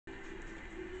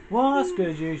What's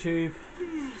good, YouTube?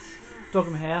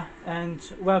 Dogum here, and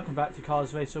welcome back to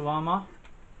Cars Raceorama.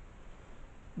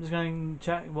 I'm just going to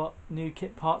check what new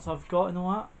kit parts I've got and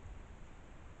all that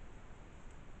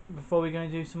before we're going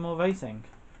to do some more racing.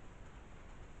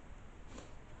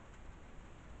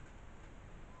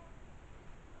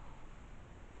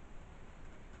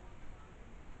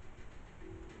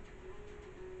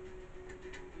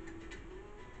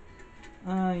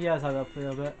 Yeah, it's had up a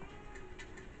little bit.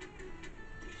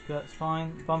 Skirt's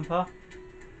fine. Bumper.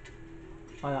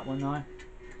 Try that one now.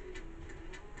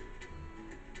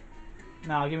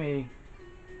 Now, give me.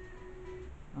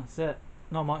 That's it.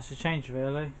 Not much to change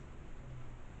really.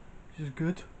 Which is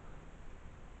good.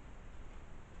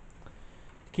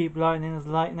 Keep lightning as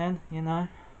lightning, you know.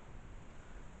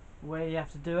 Where you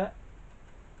have to do it.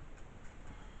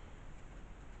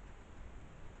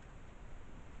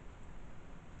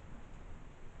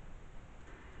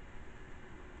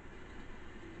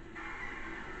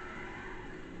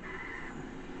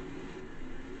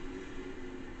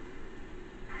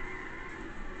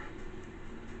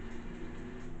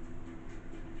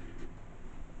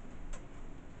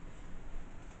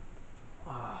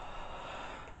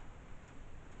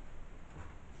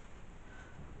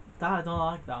 I don't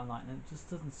like that on lightning. It just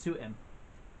doesn't suit him.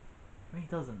 It really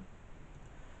doesn't.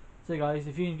 So guys,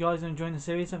 if you guys are enjoying the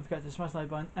series, don't forget to smash the like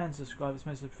button and subscribe. It's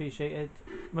most appreciated.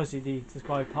 Mostly the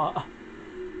subscribe part.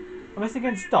 I'm racing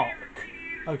against Doc.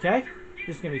 Okay,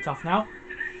 this is gonna be tough now.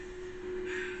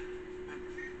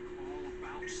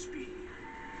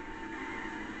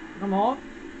 Come on.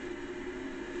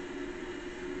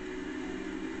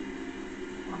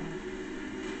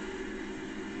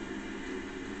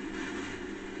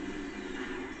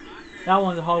 That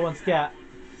one's a hard one to get.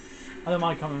 I don't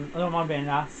mind coming. I don't mind being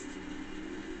last,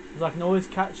 because I can always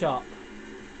catch up.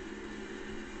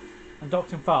 And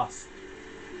Doc's him fast.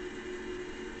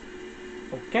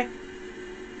 Okay.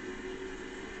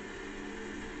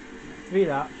 3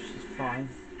 laps is fine.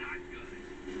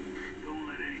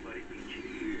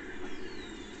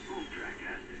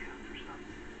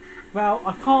 Well,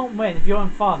 I can't win if you're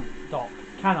in front, Doc.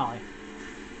 Can I?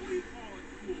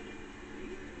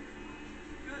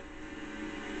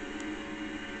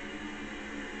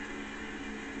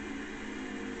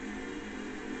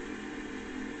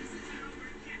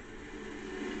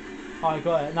 I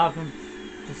got it. Now I can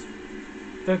just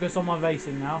focus on my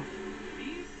racing now.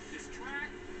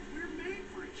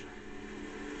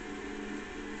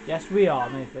 Yes, we are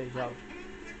made for each other.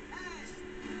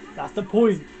 That's the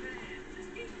point.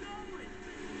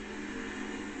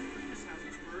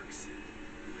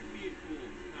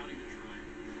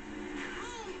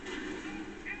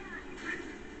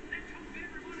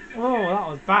 Oh, that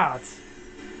was bad.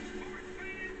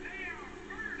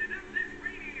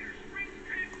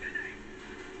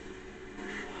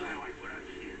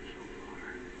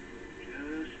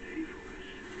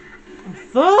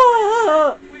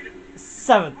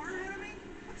 Seventh.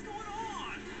 What's going on?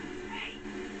 Hey,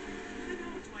 I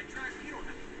know it's my track, but you don't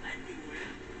have to let me win.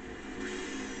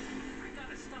 I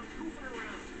gotta stop goofing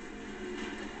around.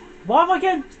 Why am I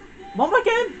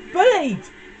getting bullied?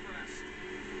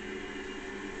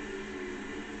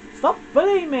 Stop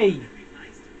bullying me. It'd be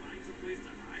nice to find some place to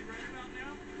hide right about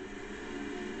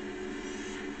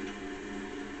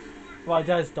now. Right,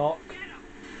 there's Doc.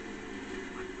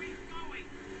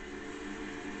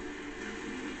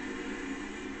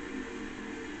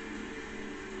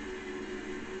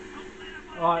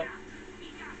 Right.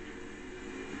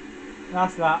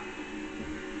 That's that.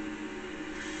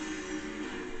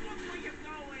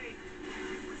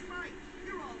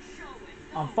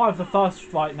 I'm fighting for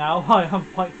first right now. I am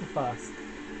fighting for first.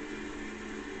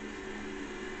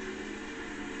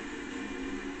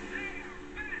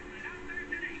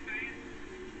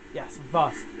 Yes, I'm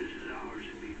first.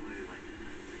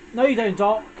 No, you don't,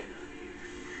 Doc.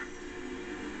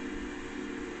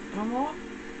 Come on.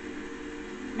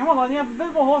 Come on, you have a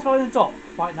bit more horsepower than Doc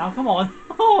right now. Come on.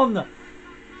 Come on.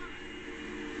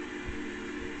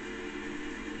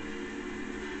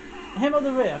 Him on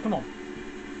the rear. Come on.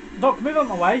 Doc, move out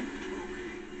my way.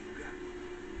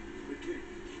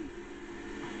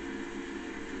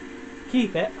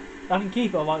 Keep it. I can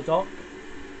keep it, alright, Doc.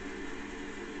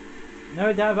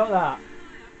 No doubt about that.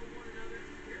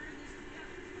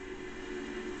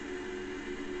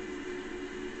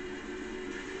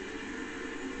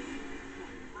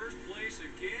 First place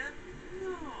again? No.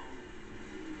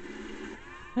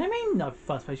 What do you mean no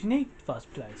first place? You need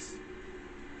first place.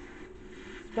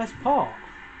 It's the best part.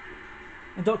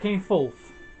 And Doc came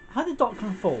fourth. How did Doc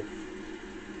come fourth?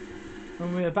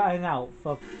 When we were battling out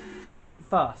for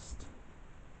first.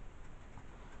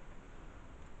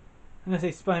 Unless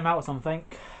they spun him out or something.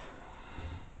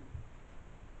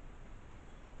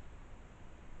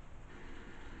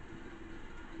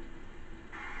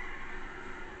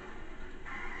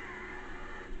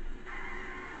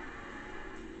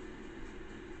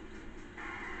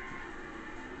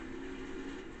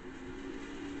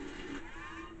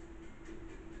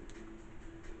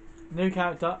 New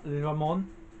character, Ramon.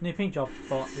 New pink job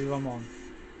bot, Ramon.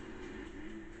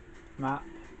 Map.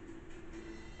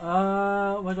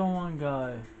 Where do I want to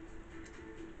go?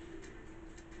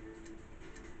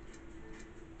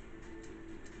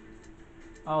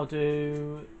 I'll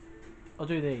do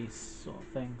these sort of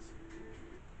things.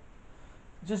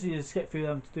 Just need to skip through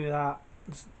them to do that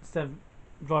instead of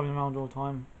driving around all the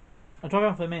time. I drive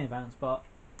around for the main events, but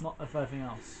not for everything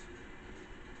else.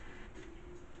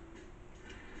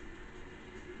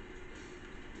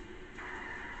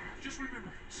 Just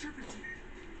remember, serpentine.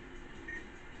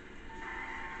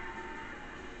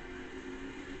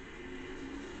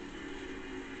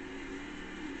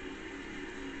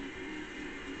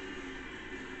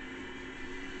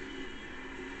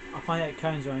 I can't get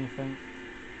cones or anything.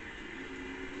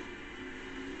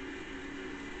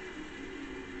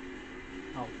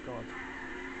 Oh god.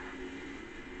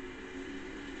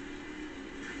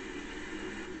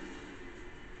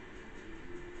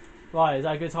 Right, is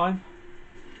that a good time?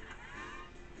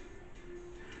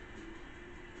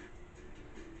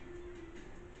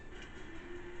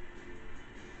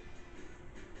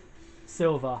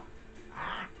 Silver.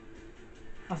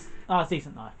 That's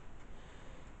decent though.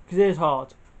 Because it is hard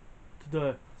to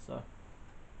do, so.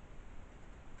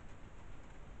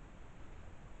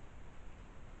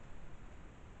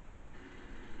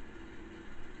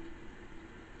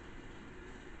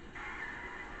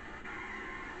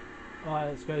 Right,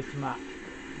 let's go to map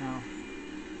now.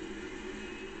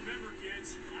 Remember,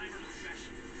 kids, I'm a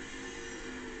professional.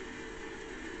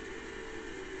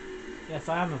 Yes,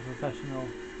 I am a professional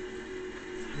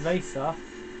racer.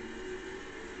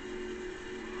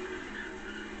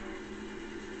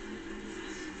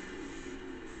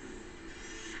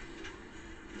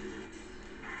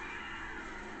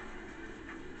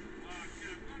 Kid,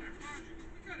 I'm glad I found you.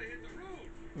 We gotta hit the road.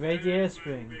 Radiator My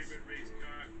Springs. favorite race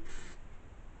car.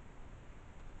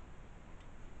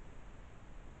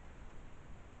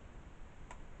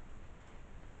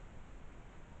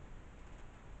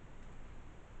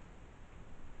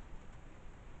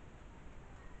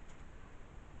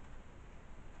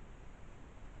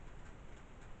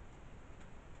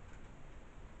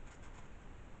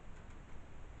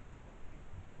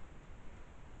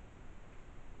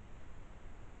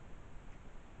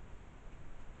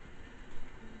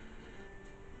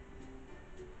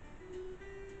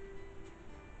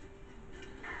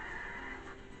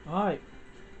 Alright.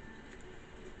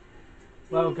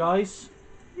 Well guys,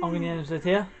 I'm going to end this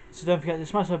here. So don't forget to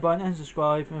smash that button and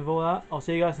subscribe, and with all that, I'll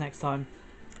see you guys next time.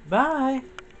 Bye!